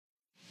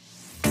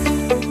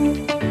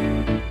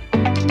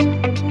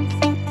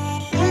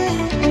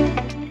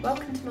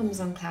Mums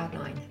on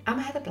Cloud9. I'm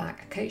Heather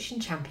Black, a coach and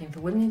champion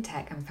for women in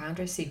tech and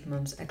founder of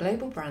Supermums, a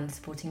global brand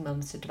supporting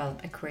mums to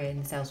develop a career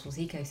in the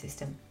Salesforce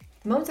ecosystem.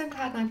 The Mums on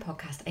Cloud9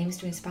 podcast aims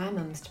to inspire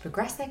mums to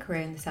progress their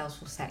career in the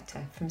Salesforce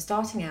sector, from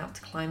starting out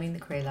to climbing the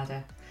career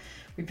ladder.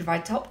 We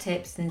provide top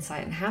tips and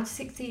insight on how to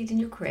succeed in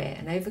your career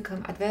and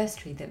overcome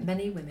adversity that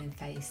many women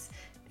face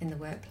in the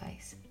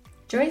workplace.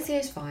 During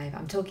Series 5,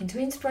 I'm talking to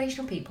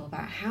inspirational people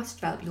about how to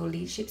develop your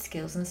leadership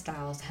skills and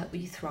styles to help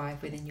you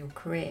thrive within your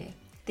career.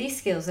 These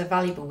skills are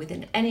valuable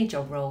within any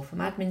job role, from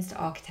admins to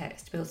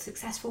architects, to build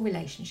successful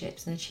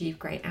relationships and achieve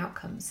great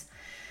outcomes.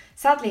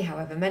 Sadly,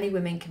 however, many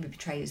women can be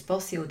portrayed as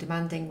bossy or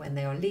demanding when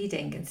they are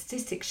leading, and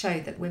statistics show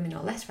that women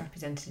are less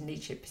represented in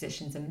leadership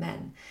positions than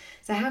men.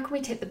 So how can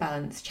we tip the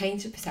balance,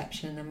 change the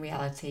perception and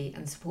reality,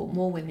 and support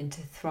more women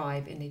to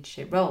thrive in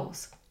leadership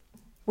roles?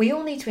 We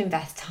all need to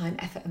invest time,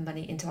 effort and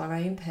money into our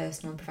own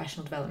personal and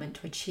professional development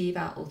to achieve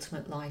our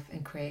ultimate life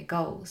and career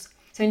goals.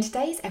 So in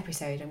today's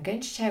episode, I'm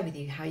going to share with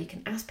you how you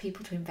can ask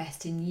people to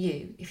invest in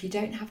you if you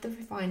don't have the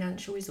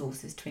financial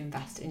resources to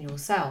invest in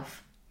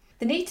yourself.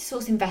 The need to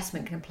source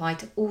investment can apply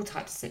to all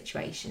types of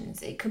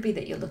situations. It could be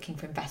that you're looking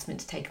for investment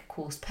to take a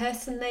course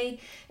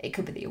personally. It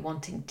could be that you're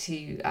wanting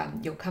to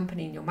your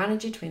company and your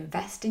manager to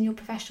invest in your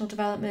professional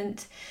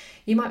development.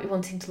 You might be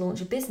wanting to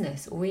launch a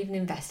business or even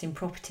invest in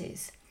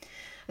properties.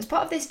 As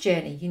part of this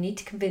journey, you need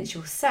to convince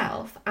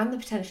yourself and the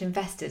potential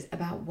investors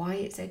about why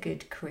it's a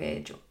good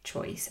career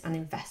choice and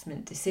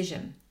investment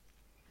decision.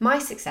 My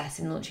success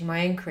in launching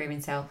my own career in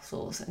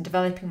Salesforce and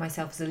developing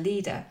myself as a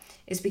leader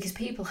is because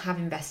people have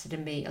invested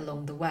in me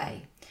along the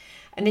way.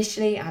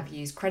 Initially, I've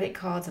used credit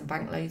cards and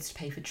bank loans to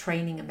pay for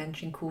training and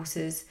mentoring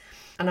courses,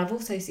 and I've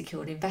also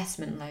secured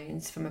investment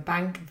loans from a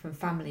bank and from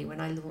family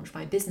when I launched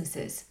my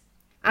businesses.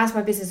 As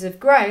my business have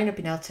grown, I've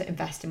been able to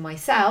invest in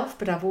myself,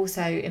 but I've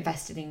also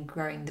invested in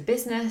growing the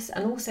business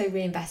and also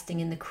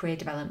reinvesting in the career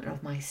development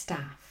of my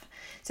staff.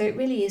 So it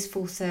really is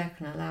full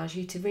circle and allows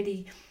you to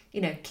really,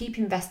 keep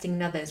investing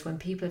in others when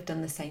people have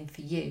done the same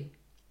for you.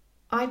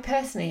 I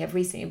personally have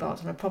recently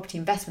embarked on a property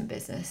investment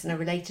business, and a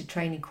related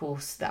training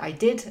course that I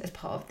did as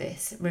part of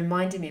this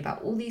reminded me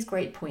about all these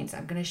great points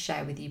I'm going to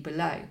share with you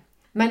below.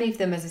 Many of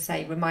them, as I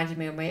say, reminded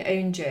me of my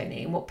own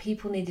journey and what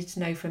people needed to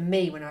know from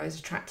me when I was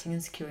attracting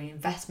and securing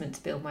investment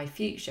to build my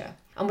future.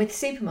 And with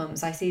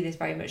Supermums, I see this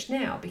very much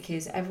now,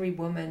 because every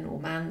woman or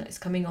man that's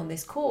coming on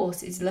this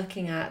course is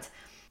looking at,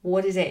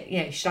 what is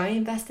it, should I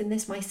invest in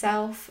this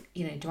myself?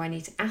 Do I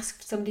need to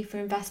ask somebody for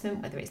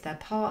investment, whether it's their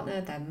partner,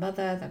 their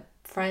mother, their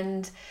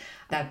friend,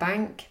 their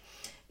bank?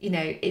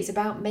 It's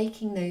about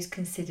making those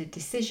considered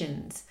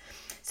decisions.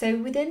 So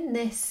within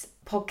this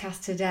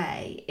podcast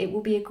today, it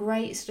will be a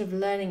great sort of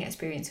learning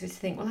experience to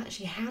think, well,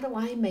 actually, how do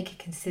I make a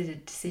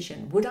considered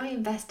decision? Would I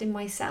invest in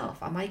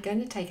myself? Am I going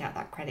to take out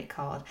that credit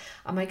card?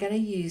 Am I going to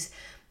use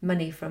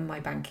money from my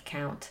bank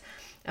account?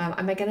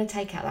 Am I going to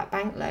take out that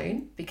bank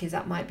loan? Because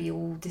that might be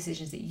all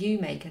decisions that you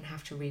make and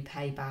have to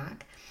repay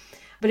back.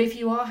 But if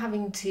you are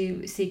having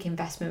to seek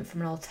investment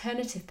from an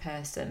alternative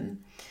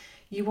person,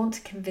 you want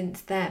to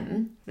convince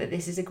them that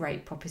this is a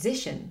great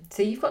proposition.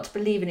 So you've got to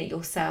believe in it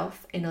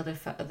yourself in order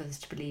for others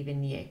to believe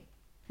in you.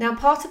 Now,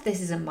 part of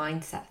this is a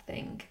mindset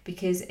thing,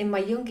 because in my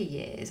younger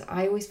years,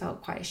 I always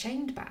felt quite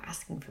ashamed about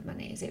asking for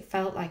money, as it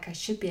felt like I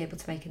should be able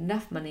to make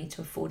enough money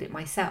to afford it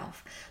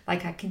myself.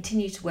 Like I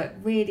continue to work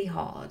really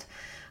hard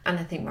and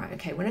I think, right,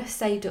 okay, when I've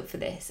saved up for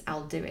this,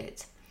 I'll do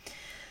it.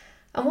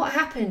 And what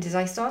happened is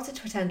I started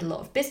to attend a lot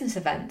of business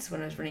events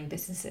when I was running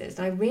businesses,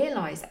 and I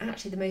realised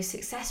actually the most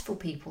successful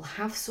people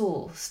have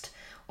sourced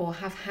or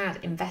have had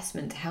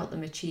investment to help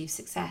them achieve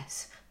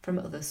success from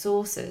other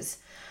sources.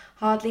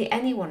 Hardly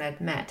anyone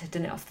I'd met had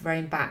done it off their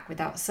own back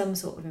without some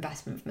sort of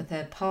investment from a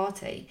third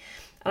party,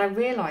 and I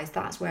realised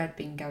that's where I'd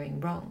been going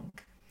wrong.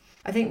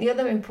 I think the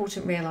other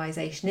important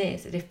realisation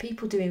is that if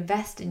people do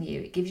invest in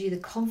you, it gives you the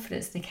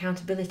confidence and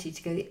accountability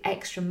to go the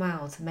extra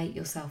mile to make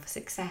yourself a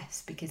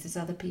success, because there's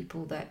other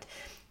people that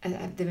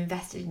they've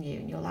invested in you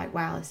and you're like,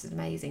 wow, this is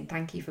amazing.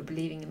 Thank you for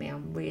believing in me.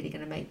 I'm really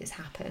going to make this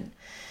happen.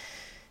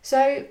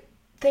 So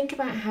think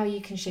about how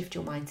you can shift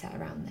your mindset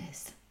around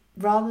this.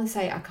 Rather than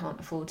say, I can't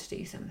afford to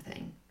do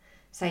something,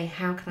 say,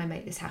 how can I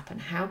make this happen?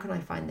 How can I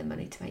find the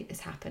money to make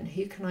this happen?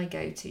 Who can I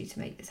go to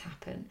make this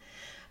happen?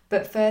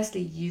 But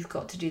firstly, you've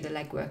got to do the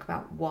legwork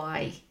about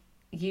why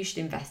you should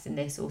invest in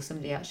this or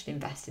somebody else should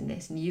invest in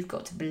this. And you've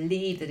got to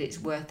believe that it's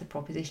worth the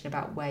proposition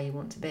about where you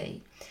want to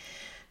be.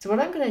 So what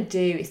I'm going to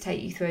do is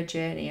take you through a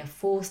journey, a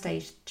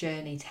 4-stage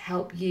journey, to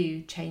help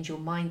you change your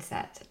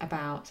mindset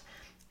about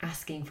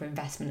asking for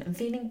investment and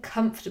feeling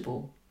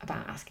comfortable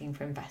about asking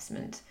for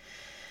investment.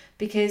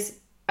 Because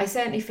I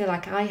certainly feel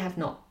like I have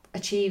not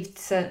achieved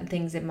certain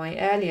things in my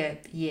earlier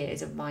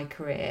years of my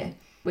career,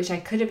 which I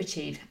could have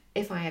achieved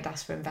if I had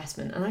asked for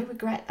investment, and I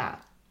regret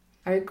that.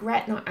 I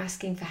regret not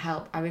asking for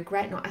help. I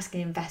regret not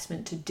asking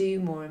investment to do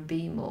more and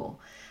be more,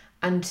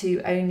 and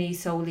to only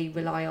solely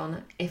rely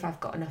on, if I've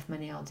got enough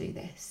money, I'll do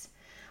this.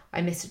 I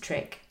miss a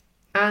trick,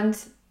 and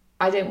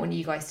I don't want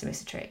you guys to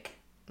miss a trick.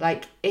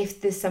 Like,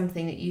 if there's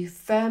something that you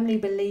firmly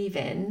believe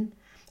in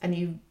and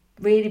you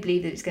really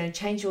believe that it's going to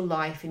change your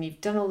life and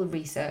you've done all the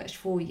research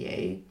for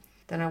you,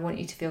 then I want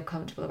you to feel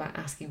comfortable about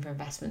asking for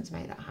investment to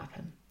make that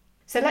happen.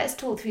 So let's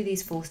talk through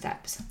these 4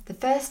 steps. The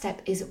first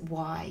step is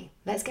why.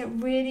 Let's get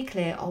really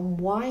clear on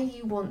why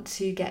you want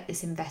to get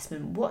this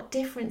investment. What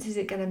difference is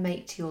it going to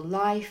make to your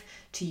life,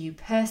 to you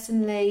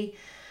personally?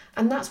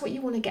 And that's what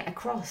you want to get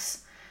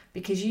across,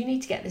 because you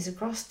need to get this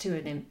across to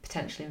a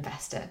potential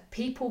investor.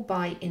 People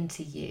buy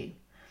into you.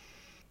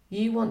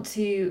 You want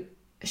to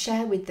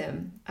share with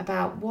them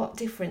about what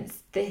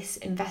difference this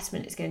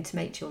investment is going to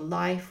make to your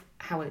life,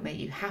 how will it make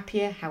you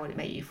happier, how will it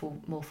make you feel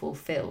more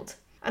fulfilled.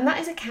 And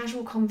that is a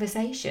casual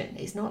conversation.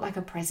 It's not like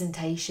a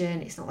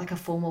presentation, it's not like a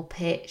formal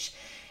pitch.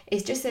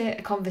 It's just a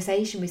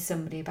conversation with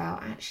somebody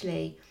about,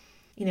 actually,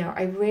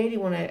 I really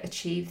want to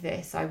achieve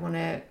this. I want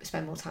to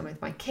spend more time with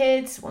my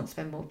kids, I want to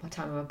spend more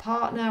time with my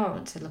partner, I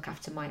want to look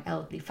after my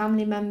elderly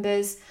family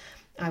members.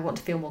 I want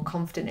to feel more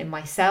confident in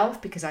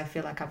myself because I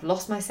feel like I've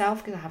lost myself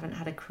because I haven't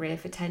had a career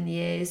for 10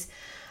 years.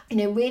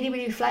 Really,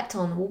 really reflect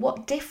on, well,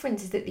 what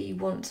difference is it that you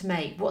want to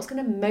make? What's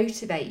going to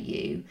motivate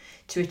you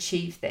to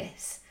achieve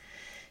this?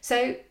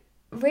 So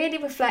really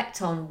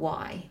reflect on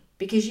why,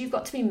 because you've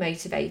got to be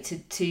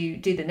motivated to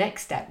do the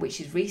next step,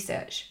 which is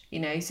research.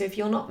 So if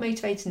you're not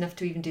motivated enough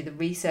to even do the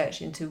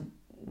research into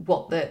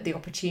what the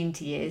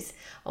opportunity is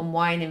and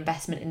why an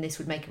investment in this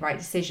would make a right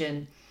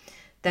decision,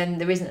 then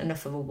there isn't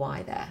enough of a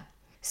why there.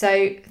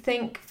 So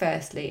think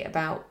firstly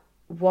about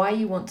why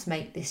you want to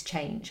make this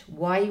change,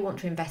 why you want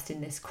to invest in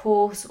this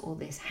course or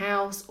this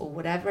house or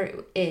whatever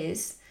it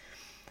is,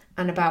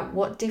 and about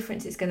what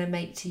difference it's going to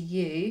make to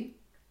you.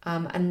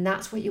 And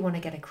that's what you want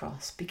to get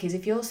across, because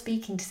if you're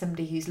speaking to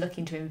somebody who's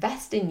looking to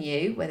invest in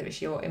you, whether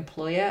it's your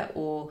employer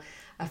or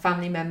a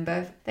family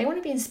member, they want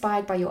to be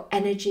inspired by your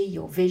energy,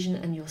 your vision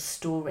and your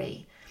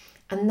story.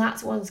 And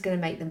that's what's going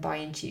to make them buy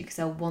into you, because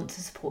they'll want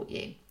to support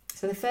you.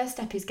 So the first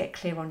step is get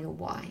clear on your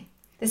why.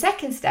 The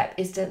second step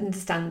is to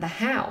understand the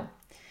how.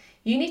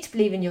 You need to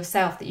believe in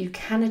yourself that you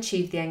can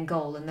achieve the end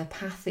goal and the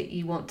path that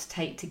you want to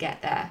take to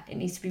get there. It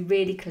needs to be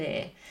really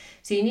clear.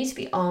 So you need to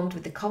be armed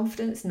with the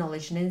confidence,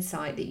 knowledge and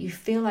insight that you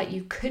feel like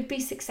you could be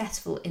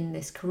successful in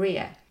this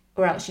career,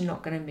 or else you're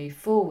not going to move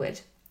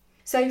forward.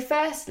 So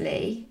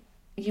firstly,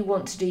 you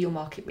want to do your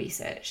market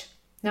research.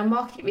 Now,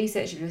 market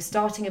research, if you're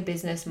starting a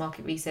business,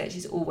 market research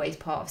is always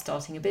part of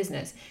starting a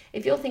business.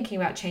 If you're thinking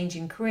about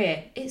changing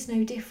career, it's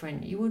no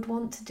different. You would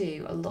want to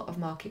do a lot of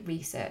market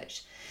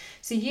research.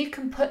 So you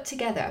can put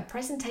together a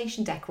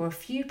presentation deck or a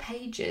few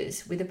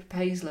pages with a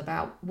proposal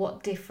about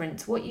what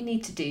you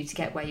need to do to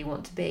get where you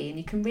want to be. And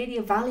you can really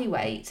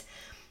evaluate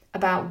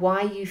about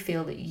why you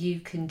feel that you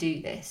can do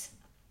this.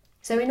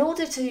 So in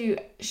order to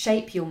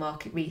shape your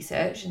market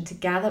research and to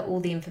gather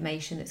all the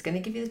information that's going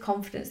to give you the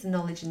confidence, the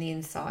knowledge and the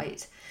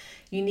insight,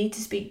 you need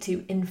to speak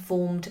to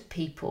informed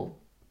people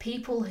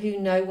who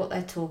know what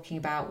they're talking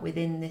about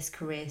within this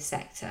career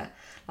sector.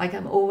 Like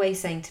I'm always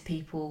saying to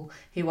people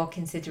who are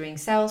considering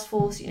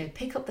Salesforce,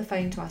 pick up the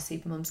phone to our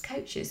Supermums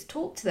coaches,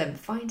 talk to them,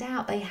 find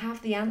out. They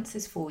have the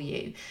answers for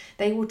you.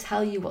 They will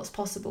tell you what's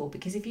possible,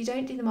 because if you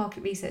don't do the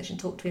market research and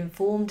talk to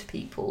informed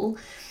people,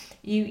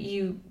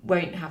 you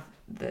won't have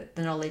the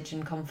knowledge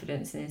and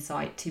confidence and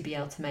insight to be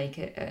able to make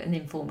an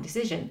informed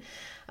decision.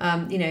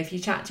 If you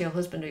chat to your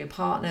husband or your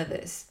partner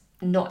that's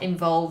not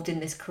involved in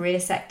this career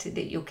sector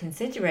that you're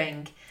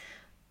considering,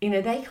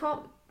 they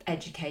can't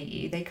educate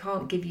you. They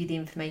can't give you the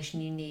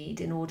information you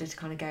need in order to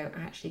kind of go,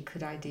 actually,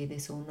 could I do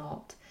this or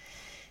not?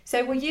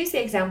 So we'll use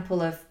the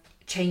example of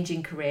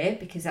changing career,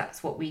 because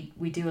that's what we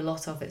do a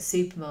lot of at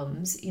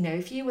Supermums.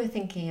 If you were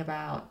thinking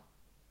about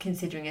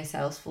considering a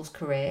Salesforce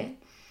career,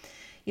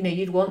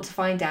 you'd want to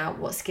find out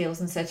what skills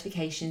and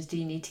certifications do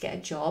you need to get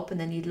a job, and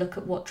then you'd look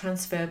at what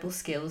transferable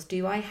skills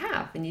do I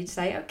have, and you'd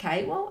say,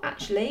 okay, well,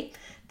 actually,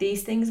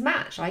 these things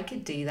match. I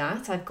could do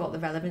that. I've got the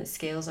relevant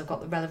skills. I've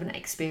got the relevant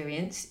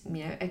experience.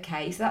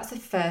 Okay, so that's the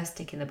first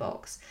tick in the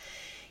box.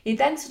 You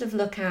then sort of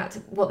look at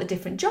what the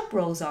different job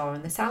roles are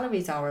and the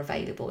salaries are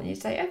available, and you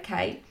say,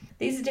 okay,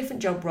 these are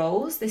different job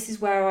roles. This is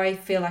where I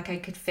feel like I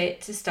could fit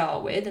to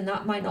start with, and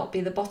that might not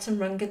be the bottom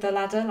rung of the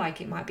ladder,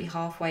 like it might be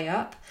halfway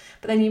up.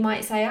 But then you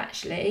might say,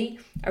 actually,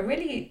 I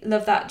really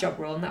love that job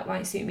role and that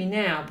might suit me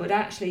now, but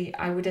actually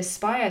I would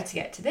aspire to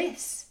get to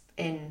this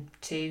in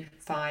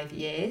 2-5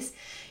 years.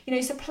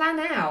 So plan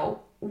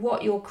out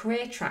what your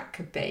career track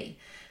could be.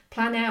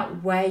 Plan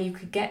out where you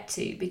could get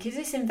to, because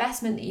this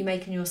investment that you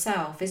make in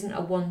yourself isn't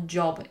a one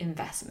job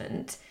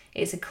investment,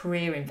 it's a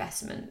career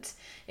investment.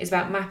 It's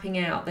about mapping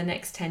out the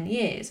next 10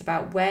 years,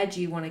 about where do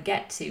you want to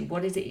get to,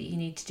 what is it you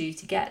need to do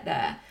to get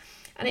there.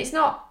 And it's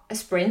not a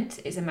sprint,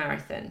 it's a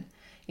marathon.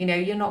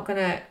 You're not going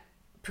to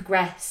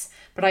progress,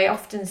 but I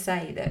often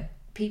say that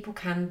people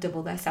can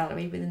double their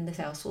salary within the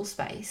Salesforce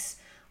space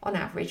on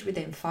average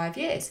within 5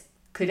 years.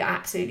 Could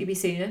absolutely be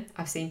sooner.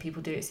 I've seen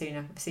people do it sooner.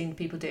 I've seen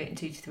people do it in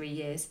 2 to 3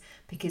 years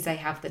because they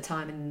have the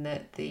time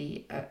and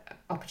the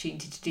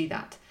opportunity to do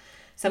that.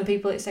 Some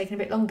people it's taken a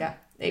bit longer.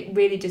 It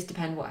really just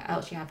depends what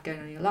else you have going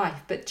on in your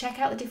life. But check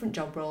out the different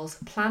job roles,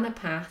 plan a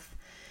path,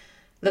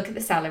 look at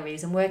the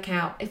salaries and work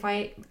out, if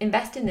I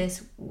invest in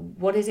this,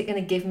 what is it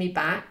going to give me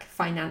back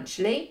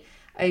financially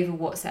over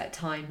what set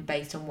time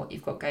based on what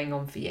you've got going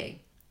on for you.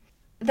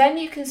 Then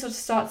you can sort of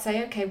start to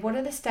say, okay, what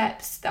are the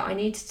steps that I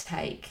need to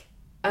take?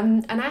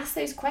 And ask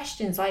those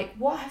questions, like,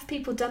 what have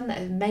people done that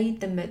have made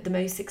them the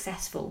most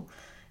successful?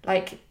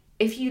 Like,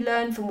 if you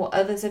learn from what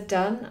others have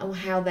done and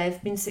how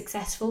they've been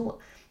successful,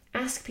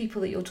 ask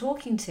people that you're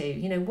talking to,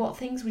 what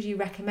things would you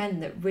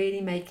recommend that really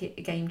make it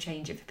a game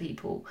changer for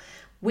people?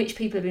 Which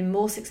people have been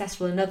more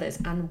successful than others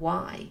and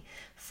why?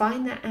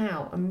 Find that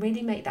out and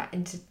really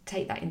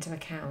take that into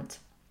account.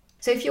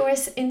 So if you're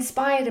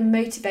inspired and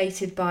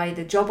motivated by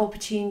the job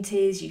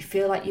opportunities, you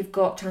feel like you've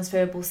got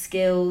transferable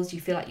skills,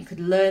 you feel like you could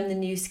learn the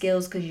new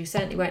skills because you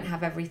certainly won't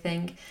have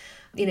everything,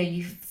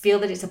 you feel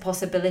that it's a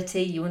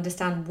possibility, you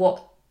understand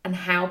what and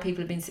how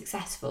people have been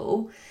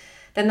successful,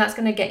 then that's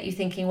going to get you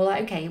thinking, well,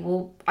 okay,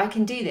 well, I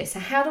can do this. So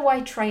how do I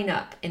train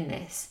up in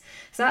this?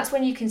 So that's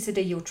when you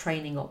consider your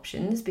training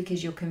options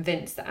because you're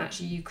convinced that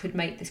actually you could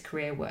make this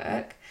career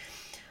work.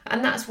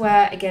 And that's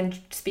where, again,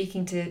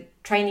 speaking to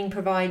training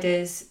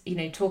providers,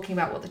 talking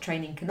about what the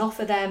training can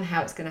offer them,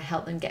 how it's going to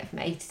help them get from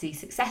A to Z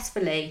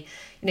successfully,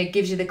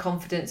 gives you the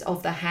confidence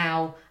of the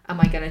how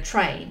am I going to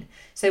train.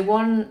 So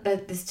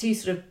there's two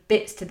sort of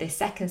bits to this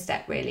second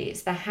step, really.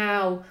 It's the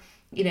how,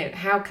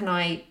 how can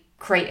I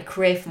create a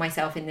career for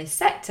myself in this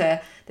sector?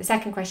 The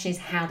second question is,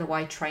 how do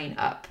I train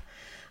up?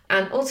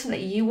 And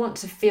ultimately, you want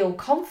to feel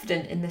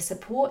confident in the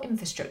support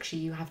infrastructure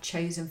you have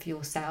chosen for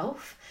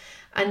yourself.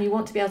 And you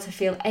want to be able to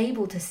feel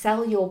able to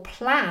sell your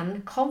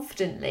plan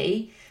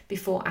confidently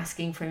before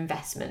asking for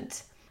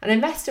investment. An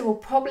investor will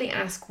probably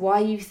ask why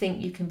you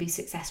think you can be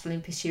successful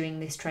in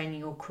pursuing this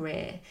training or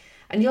career.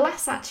 And you'll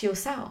ask that to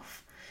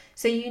yourself.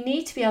 So you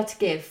need to be able to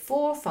give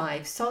 4 or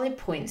 5 solid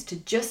points to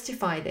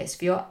justify this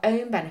for your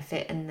own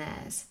benefit and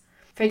theirs.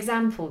 For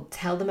example,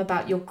 tell them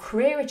about your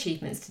career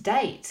achievements to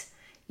date.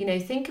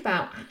 Think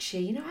about,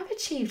 actually, I've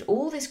achieved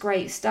all this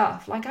great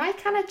stuff. Like, I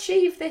can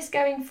achieve this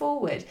going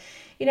forward.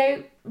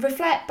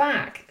 Reflect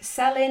back,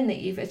 sell in that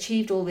you've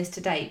achieved all this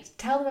to date.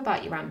 Tell them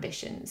about your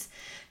ambitions.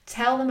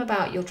 Tell them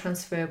about your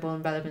transferable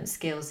and relevant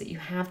skills that you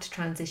have to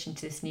transition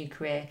to this new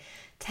career.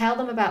 Tell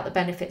them about the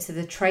benefits of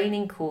the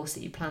training course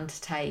that you plan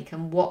to take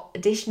and what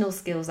additional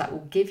skills that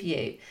will give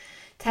you.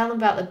 Tell them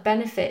about the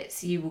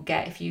benefits you will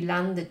get if you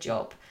land the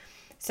job.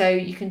 So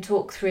you can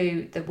talk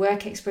through the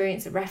work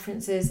experience, the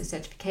references, the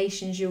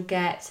certifications you'll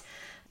get.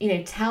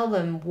 Tell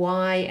them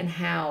why and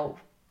how,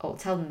 or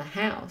tell them the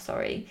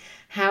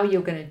how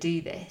you're going to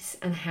do this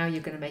and how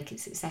you're going to make it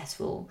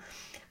successful.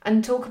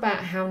 And talk about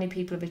how many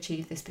people have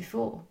achieved this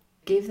before.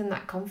 Give them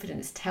that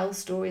confidence. Tell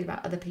stories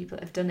about other people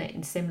that have done it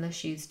in similar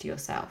shoes to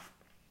yourself.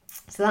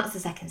 So that's the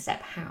second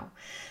step, how.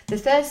 The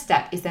third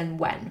step is then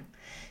when.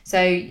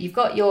 So you've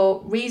got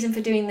your reason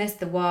for doing this,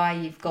 the why,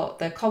 you've got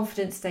the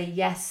confidence to say,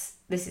 yes,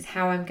 this is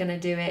how I'm going to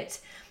do it.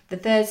 The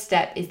third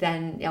step is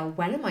then,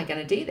 when am I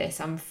going to do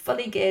this? I'm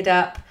fully geared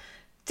up,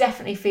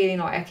 definitely feeling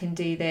like I can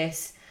do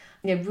this.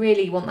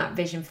 Really want that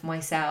vision for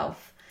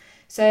myself.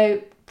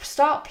 So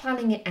start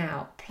planning it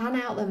out. Plan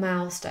out the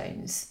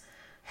milestones.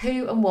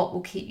 Who and what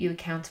will keep you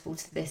accountable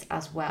to this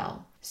as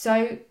well.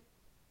 So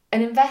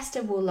an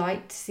investor will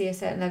like to see a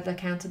certain level of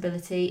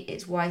accountability.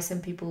 It's why some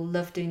people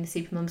love doing the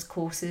Supermums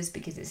courses,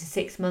 because it's a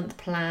 6-month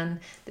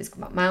plan. There's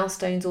got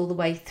milestones all the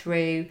way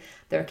through.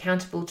 They're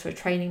accountable to a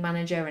training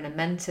manager and a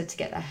mentor to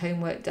get their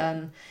homework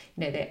done.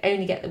 They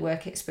only get the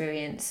work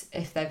experience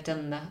if they've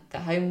done the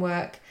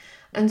homework.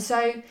 And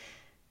so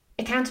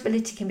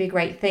accountability can be a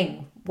great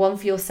thing. One,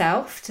 for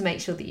yourself, to make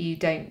sure that you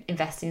don't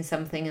invest in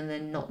something and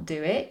then not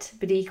do it.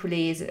 But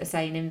equally, as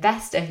say, an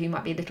investor who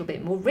might be a little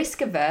bit more risk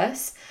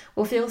averse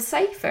will feel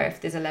safer if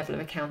there's a level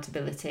of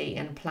accountability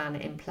and plan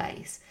in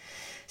place.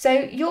 So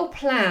your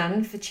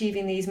plan for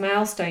achieving these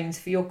milestones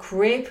for your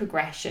career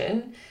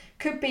progression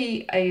could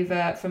be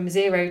over from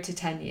 0 to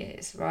 10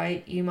 years,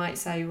 right? You might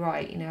say,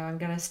 right, I'm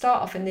going to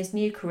start off in this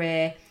new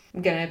career.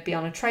 I'm going to be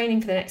on a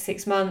training for the next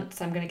 6 months.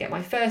 I'm going to get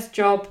my first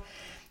job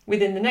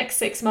within the next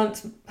 6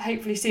 months,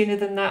 hopefully sooner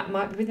than that,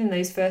 might be within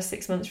those first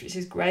 6 months, which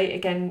is great.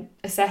 Again,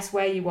 assess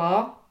where you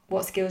are,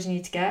 what skills you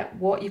need to get,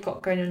 what you've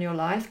got going on in your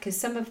life, because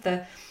some of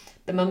the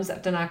mums that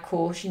have done our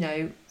course,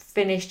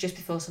 finish just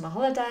before summer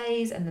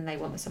holidays and then they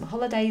want the summer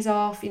holidays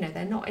off,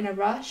 they're not in a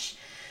rush.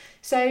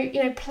 So,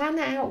 plan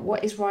out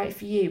what is right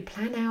for you,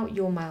 plan out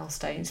your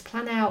milestones,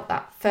 plan out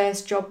that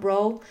first job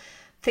role.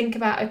 Think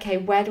about, okay,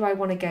 where do I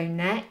want to go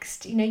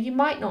next? You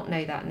might not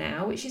know that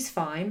now, which is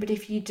fine. But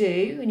if you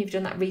do, and you've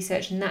done that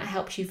research and that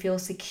helps you feel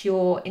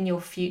secure in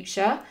your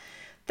future,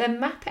 then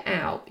map it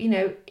out.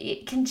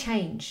 It can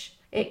change.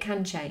 It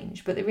can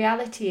change. But the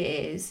reality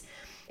is,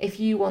 if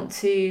you want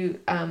to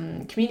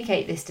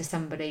communicate this to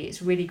somebody,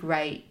 it's really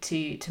great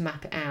to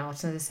map it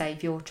out. And as I say,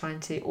 if you're trying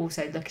to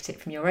also look at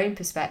it from your own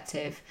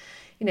perspective,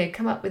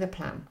 come up with a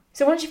plan.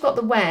 So once you've got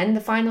the when,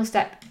 the final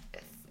step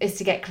is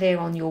to get clear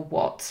on your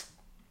what.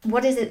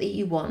 What is it that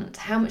you want?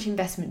 How much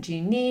investment do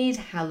you need?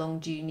 How long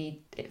do you need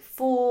it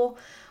for?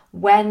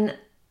 When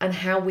and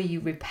how will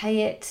you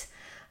repay it?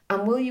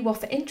 And will you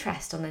offer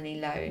interest on any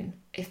loan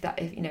if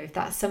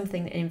that's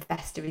something that an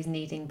investor is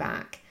needing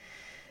back?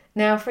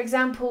 Now, for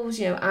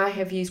examples, I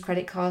have used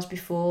credit cards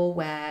before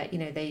where,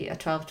 they are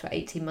 12 to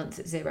 18 months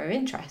at zero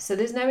interest. So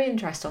there's no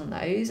interest on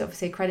those.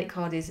 Obviously, a credit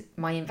card is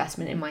my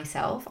investment in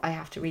myself. I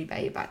have to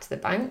repay it back to the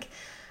bank.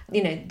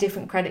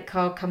 Different credit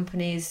card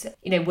companies,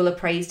 will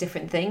appraise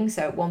different things.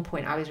 So at one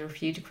point I was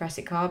refused a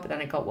credit card, but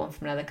then I got one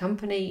from another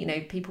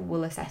company. People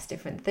will assess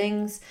different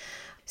things.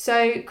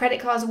 So credit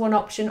cards are one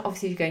option.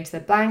 Obviously, if you're going to the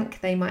bank,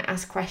 they might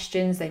ask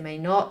questions, they may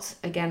not.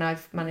 Again,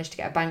 I've managed to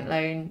get a bank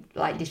loan,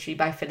 like literally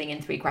by filling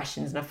in 3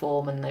 questions in a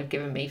form, and they've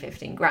given me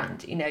 15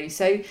 grand,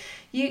 So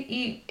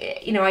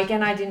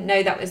again, I didn't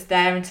know that was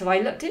there until I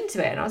looked into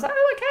it, and I was like,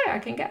 oh, okay, I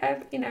can get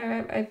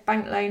a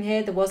bank loan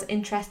here. There was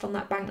interest on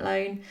that bank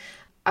loan.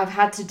 I've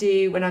had to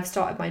do, when I've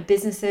started my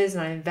businesses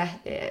and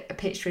I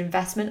pitched for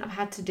investment, I've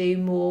had to do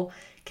more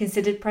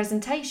considered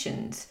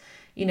presentations,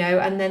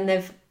 and then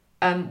they've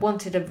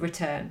wanted a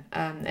return,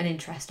 an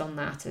interest on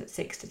that at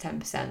 6 to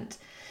 10%.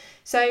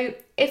 So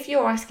if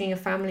you're asking a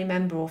family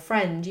member or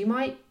friend, you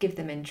might give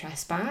them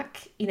interest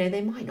back.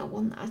 They might not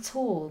want that at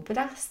all, but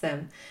ask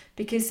them,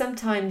 because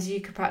sometimes you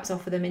could perhaps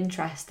offer them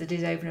interest that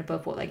is over and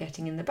above what they're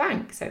getting in the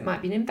bank. So it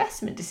might be an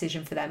investment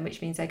decision for them,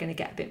 which means they're going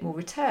to get a bit more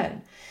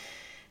return.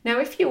 Now,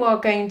 if you are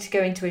going to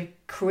go into a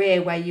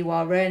career where you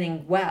are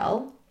earning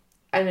well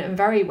and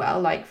very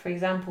well, like for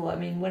example,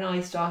 when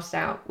I started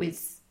out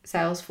with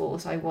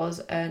Salesforce, I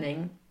was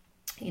earning,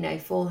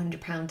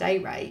 £400 day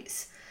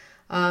rates.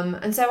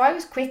 And so I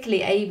was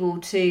quickly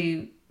able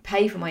to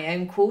pay for my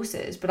own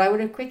courses, but I would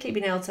have quickly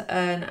been able to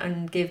earn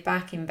and give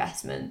back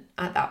investment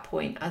at that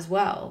point as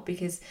well,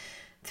 because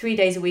 3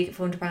 days a week at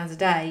 £400 a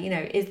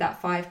day, is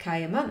that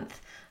 5k a month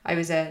I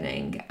was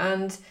earning.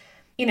 And,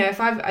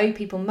 if I owe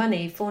people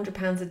money,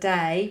 £400 a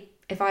day,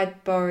 if I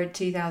borrowed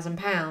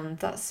 £2,000,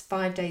 that's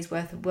 5 days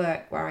worth of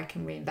work where I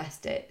can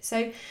reinvest it.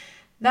 So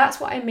that's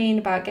what I mean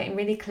about getting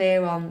really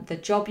clear on the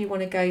job you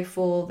want to go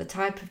for, the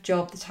type of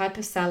job, the type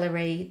of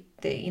salary,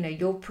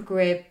 your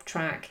career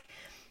track.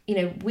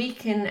 We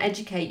can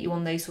educate you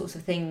on those sorts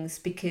of things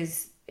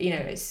because,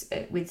 it's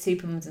with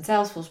Supermums and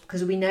Salesforce,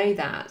 because we know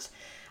that.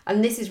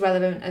 And this is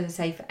relevant, as I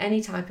say, for any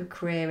type of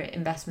career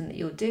investment that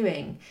you're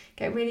doing.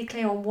 Get really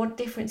clear on what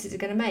difference is it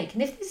going to make.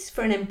 And if this is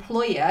for an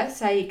employer,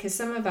 say, because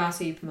some of our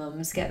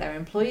Supermums get their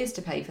employers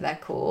to pay for their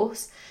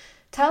course,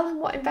 tell them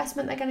what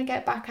investment they're going to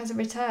get back as a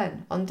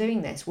return on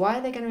doing this. Why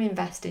are they going to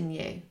invest in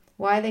you?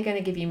 Why are they going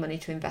to give you money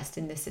to invest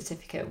in this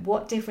certificate?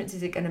 What difference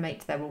is it going to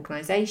make to their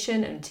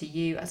organisation and to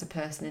you as a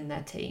person in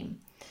their team?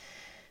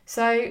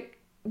 So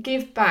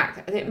give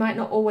back. It might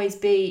not always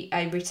be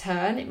a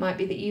return. It might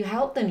be that you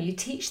help them, you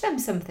teach them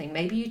something.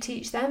 Maybe you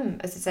teach them,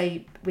 as I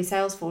say, with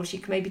Salesforce, you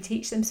can maybe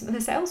teach them some of the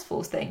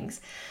Salesforce things.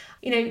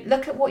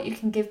 Look at what you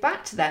can give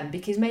back to them,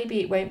 because maybe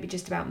it won't be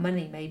just about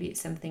money. Maybe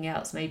it's something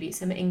else. Maybe it's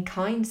some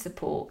in-kind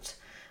support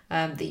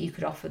that you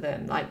could offer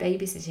them, like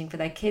babysitting for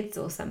their kids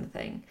or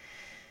something.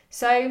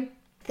 So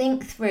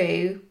think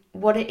through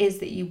what it is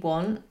that you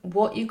want,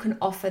 what you can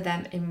offer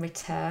them in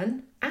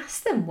return.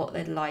 Ask them what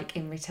they'd like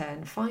in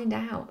return. Find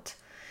out.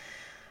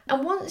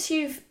 And once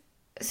you've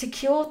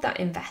secured that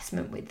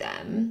investment with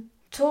them,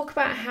 talk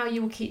about how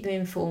you will keep them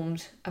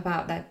informed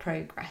about their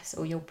progress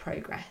or your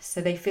progress, so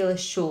they feel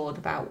assured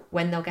about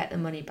when they'll get the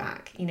money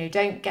back.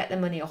 Don't get the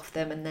money off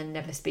them and then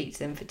never speak to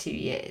them for 2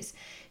 years.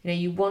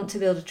 You want to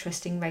build a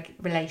trusting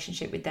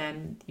relationship with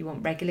them. You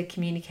want regular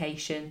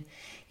communication.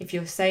 If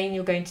you're saying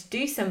you're going to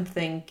do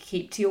something,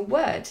 keep to your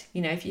word.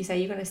 If you say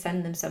you're going to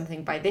send them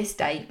something by this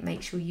date,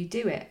 make sure you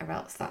do it, or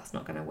else that's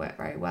not going to work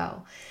very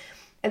well.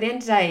 At the end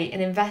of the day,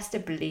 an investor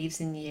believes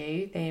in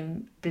you. They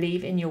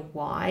believe in your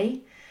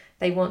why.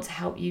 They want to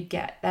help you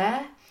get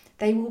there.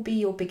 They will be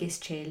your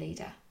biggest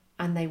cheerleader,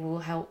 and they will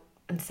help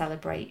and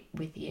celebrate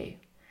with you.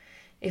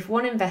 If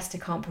one investor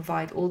can't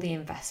provide all the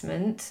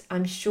investment,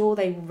 I'm sure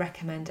they will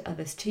recommend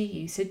others to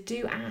you. So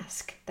do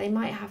ask. They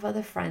might have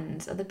other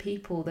friends, other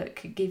people that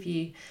could give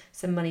you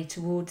some money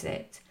towards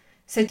it.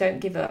 So don't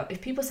give up.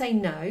 If people say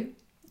no,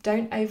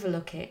 don't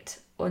overlook it,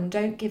 and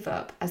don't give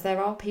up, as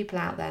there are people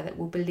out there that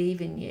will believe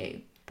in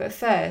you. But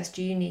first,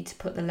 you need to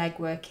put the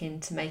legwork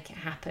in to make it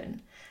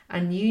happen.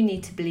 And you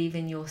need to believe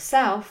in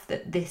yourself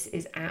that this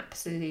is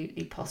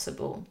absolutely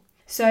possible.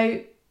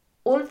 So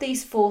all of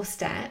these 4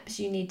 steps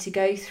you need to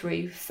go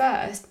through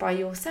first by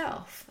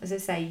yourself. As I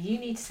say, you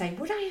need to say,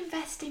 would I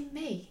invest in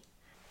me?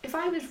 If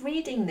I was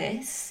reading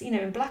this,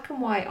 in black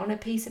and white on a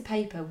piece of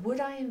paper, would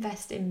I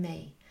invest in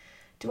me?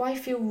 Do I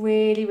feel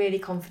really, really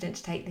confident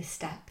to take this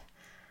step?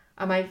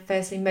 Am I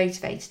firstly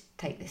motivated to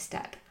take this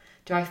step?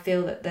 Do I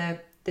feel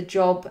that the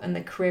job and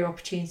the career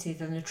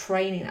opportunities and the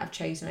training that I've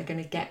chosen are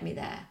going to get me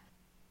there?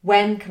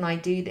 When can I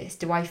do this?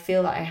 Do I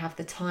feel that I have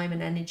the time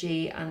and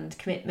energy and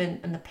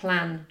commitment and the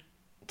plan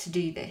to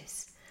do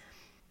this?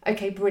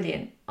 Okay,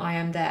 brilliant. I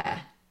am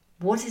there.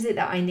 What is it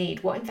that I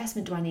need? What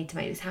investment do I need to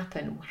make this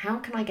happen? How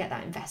can I get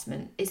that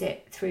investment? Is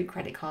it through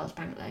credit cards,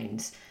 bank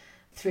loans,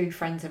 through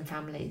friends and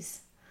families?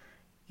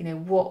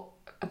 What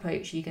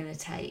approach are you going to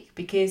take?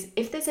 Because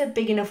if there's a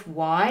big enough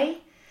why,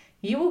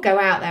 you will go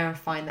out there and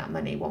find that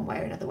money one way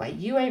or another way.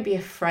 You won't be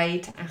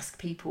afraid to ask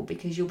people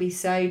because you'll be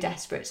so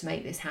desperate to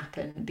make this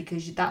happen,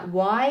 because that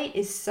why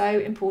is so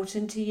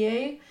important to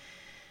you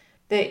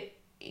that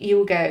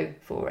you'll go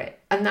for it.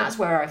 And that's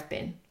where I've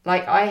been.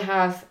 Like, I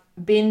have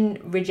been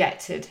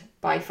rejected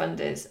by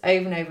funders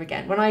over and over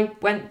again. When I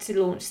went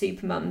to launch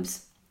Super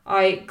Mums,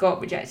 I got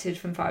rejected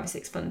from 5 or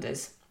 6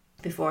 funders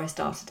before I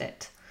started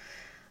it.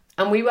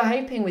 And we were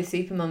hoping with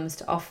Super Mums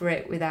to offer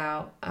it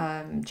without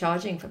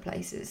charging for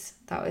places.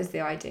 That was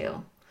the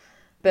ideal.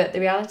 But the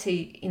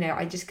reality,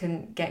 I just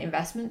couldn't get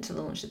investment to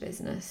launch the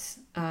business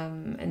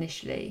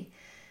initially.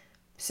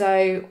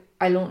 So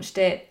I launched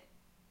it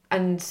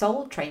and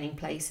sold training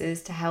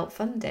places to help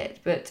fund it.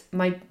 But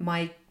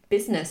my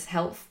business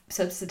helped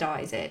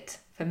subsidise it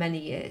for many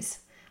years.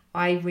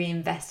 I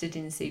reinvested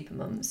in Super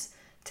Mums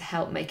to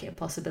help make it a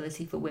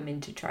possibility for women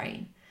to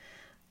train,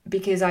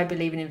 because I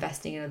believe in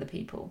investing in other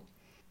people.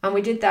 And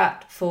we did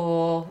that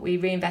we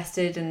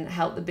reinvested and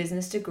helped the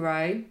business to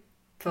grow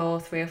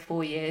for 3 or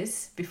 4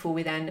 years before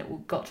we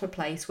then got to a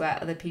place where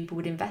other people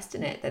would invest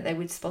in it, that they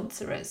would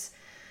sponsor us.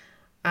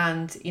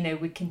 And,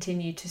 we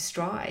continued to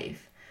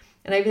strive.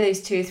 And over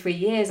those 2 or 3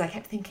 years, I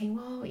kept thinking,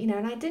 well,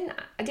 and I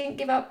didn't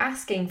give up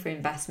asking for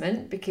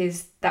investment,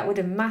 because that would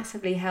have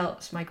massively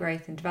helped my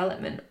growth and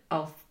development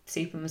of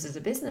Super Mums as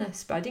a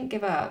business, but I didn't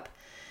give up.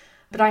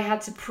 But I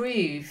had to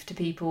prove to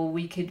people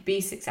we could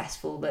be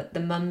successful, that the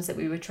mums that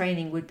we were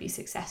training would be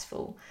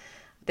successful,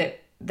 that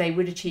they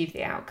would achieve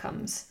the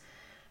outcomes.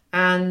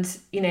 And,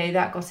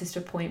 that got us to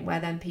a point where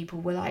then people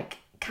were like,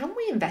 can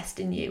we invest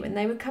in you? And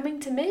they were coming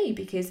to me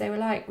because they were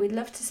like, we'd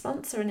love to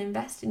sponsor and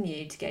invest in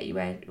you to get you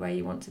where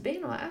you want to be.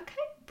 And I'm like, okay,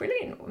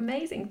 brilliant,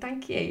 amazing,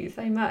 thank you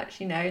so much,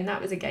 and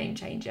that was a game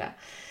changer.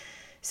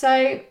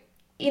 So,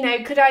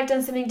 could I have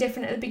done something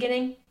different at the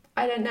beginning?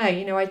 I don't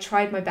know. I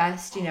tried my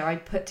best. I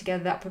put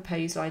together that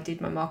proposal. I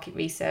did my market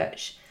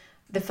research.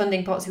 The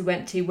funding pots we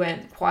went to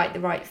weren't quite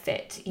the right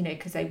fit,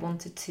 because they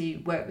wanted to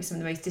work with some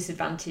of the most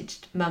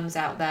disadvantaged mums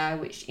out there,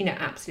 which,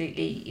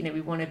 absolutely,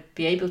 we want to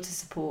be able to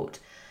support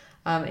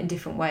in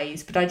different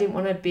ways. But I didn't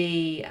want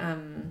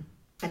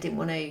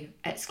to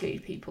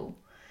exclude people.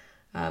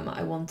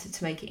 I wanted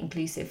to make it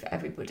inclusive for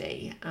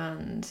everybody.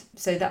 And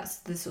so that's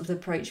the sort of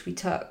approach we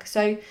took.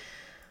 So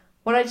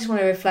what I just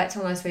want to reflect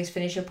on, I suppose,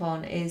 finish up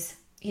on is,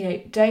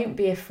 don't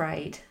be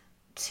afraid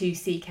to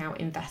seek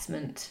out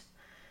investment.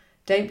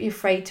 Don't be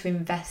afraid to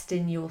invest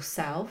in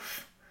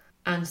yourself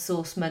and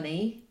source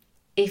money.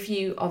 If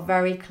you are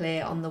very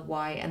clear on the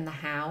why and the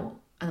how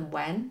and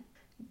when,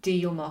 do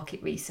your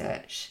market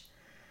research.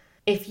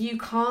 If you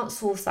can't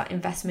source that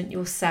investment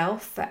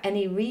yourself for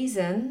any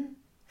reason,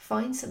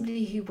 find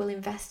somebody who will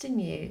invest in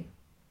you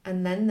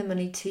and lend the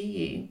money to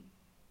you,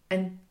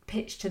 and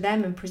pitch to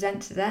them and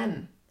present to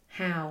them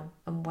how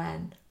and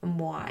when and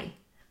why,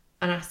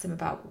 and ask them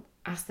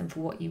for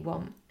what you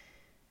want.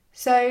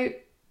 So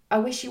I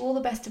wish you all the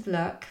best of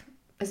luck.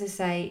 As I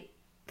say,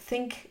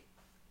 think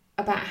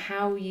about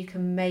how you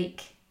can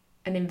make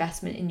an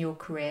investment in your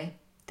career.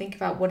 Think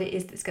about what it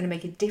is that's going to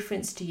make a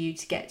difference to you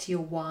to get to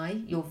your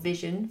why, your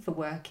vision for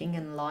working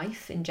and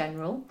life in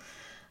general.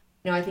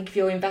 I think if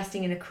you're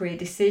investing in a career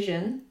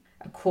decision,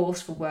 a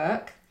course for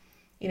work,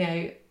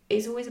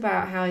 it's always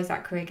about how is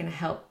that career going to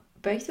help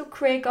both your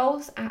career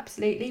goals,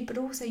 absolutely, but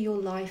also your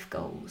life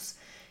goals.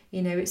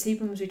 At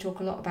Super Mums we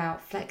talk a lot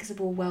about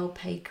flexible,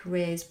 well-paid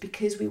careers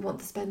because we want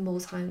to spend more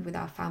time with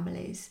our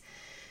families.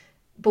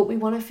 But we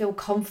want to feel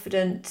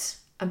confident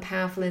and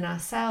powerful in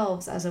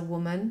ourselves as a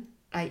woman,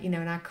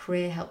 and our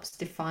career helps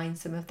define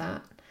some of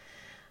that.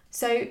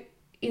 So,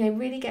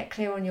 really get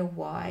clear on your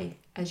why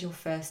as your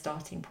first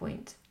starting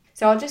point.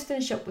 So I'll just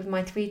finish up with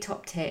my 3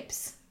 top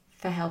tips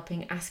for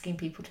asking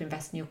people to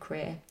invest in your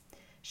career.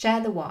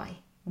 Share the why.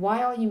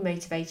 Why are you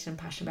motivated and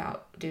passionate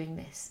about doing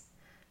this?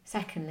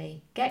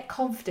 Secondly, get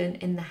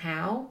confident in the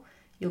how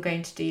you're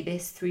going to do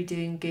this through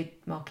doing good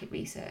market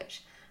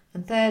research.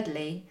 And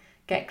thirdly,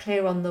 get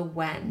clear on the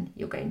when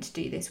you're going to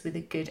do this with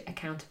a good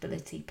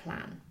accountability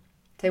plan.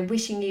 So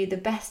wishing you the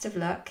best of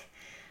luck.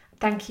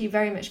 Thank you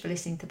very much for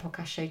listening to the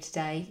podcast show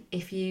today.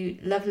 If you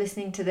love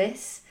listening to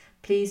this,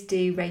 please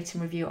do rate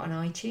and review it on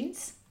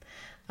iTunes.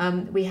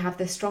 We have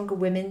the Stronger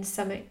Women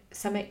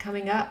Summit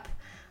coming up,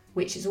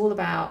 which is all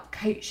about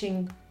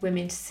coaching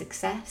women to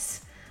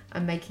success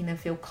and making them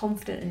feel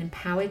confident and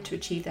empowered to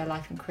achieve their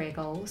life and career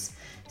goals.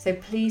 So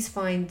please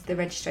find the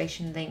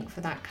registration link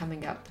for that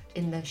coming up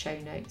in the show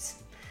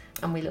notes.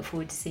 And we look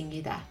forward to seeing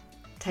you there.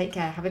 Take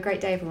care. Have a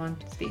great day, everyone.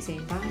 Speak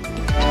soon.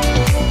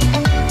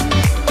 Bye.